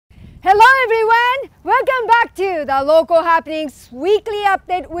Hello everyone! Welcome back to the Local Happenings Weekly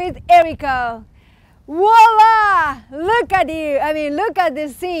Update with Eriko. Voila! Look at you! Look at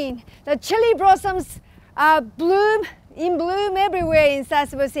this scene. The cherry blossoms are in bloom everywhere in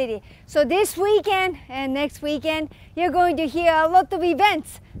Sasebo City. So this weekend and next weekend, you're going to hear a lot of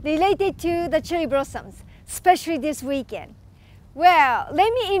events related to the cherry blossoms, especially this weekend. Well,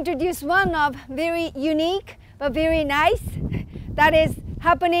 let me introduce one of very unique but very nice that is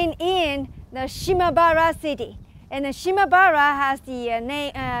happening in the Shimabara city. And Shimabara has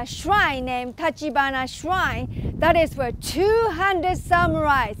the shrine named Tachibana Shrine. That is where 200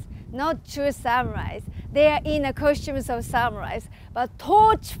 samurais, not true samurais, they are in the costumes of samurais, but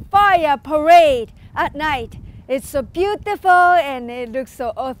torch fire parade at night. It's so beautiful and it looks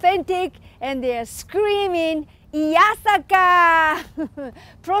so authentic, and they are screaming Iyasaka!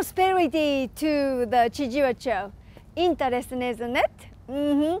 Prosperity to the Chijiwacho. Interesting, isn't it?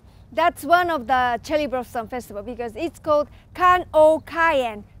 That's one of the cherry blossom festival because it's called Kan-o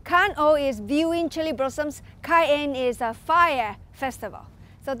Kaien. Kan-o is viewing cherry blossoms. Kaien is a fire festival.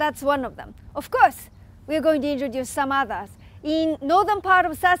 So that's one of them. Of course, we're going to introduce some others. In northern part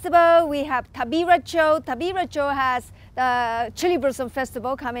of Sasebo, we have Tabiracho. Tabiracho has the cherry blossom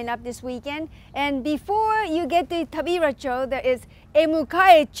festival coming up this weekend. And before you get to Tabiracho, there is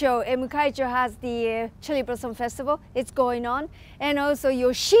Emukaicho. Emukaicho has the cherry blossom festival. It's going on. And also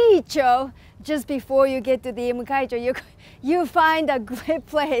Yoshiicho, just before you get to the Emukaicho, you find a great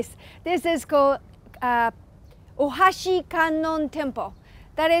place. This is called Ohashi Kannon Temple.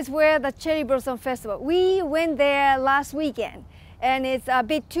 That is where the cherry blossom festival. We went there last weekend and it's a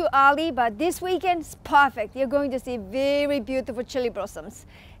bit too early, but this weekend is perfect. You're going to see very beautiful cherry blossoms.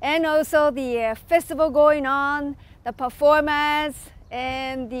 And also the festival going on, the performance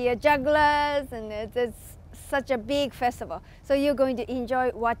and the jugglers, and it's such a big festival. So you're going to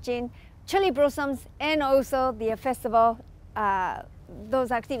enjoy watching cherry blossoms and also the festival,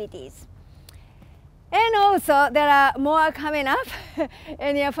 those activities. And also, there are more coming up,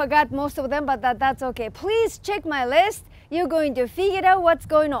 and I forgot most of them, but that's okay. Please check my list. You're going to figure out what's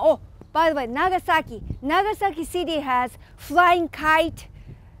going on. Oh, by the way, Nagasaki. Nagasaki City has flying kite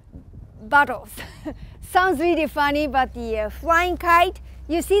battles. Sounds really funny, but the flying kite,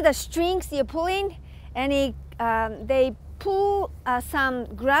 you see the strings you're pulling, and they pull some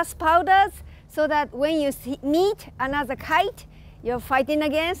grass powders so that when you meet another kite you're fighting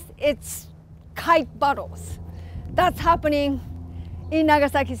against, it's kite battles. That's happening in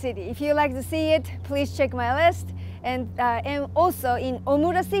Nagasaki City. If you like to see it, please check my list. And also in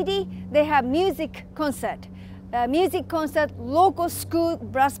Omura City, they have music concert. Local school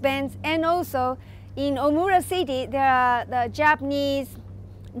brass bands, and also in Omura City, there are the Japanese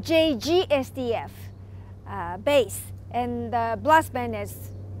JGSDF bass, and the brass band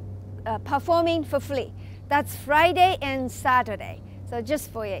is performing for free. That's Friday and Saturday. So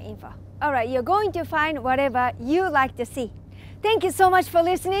just for your info. All right, you're going to find whatever you like to see. Thank you so much for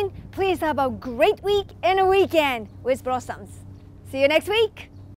listening. Please have a great week and a weekend with blossoms. See you next week.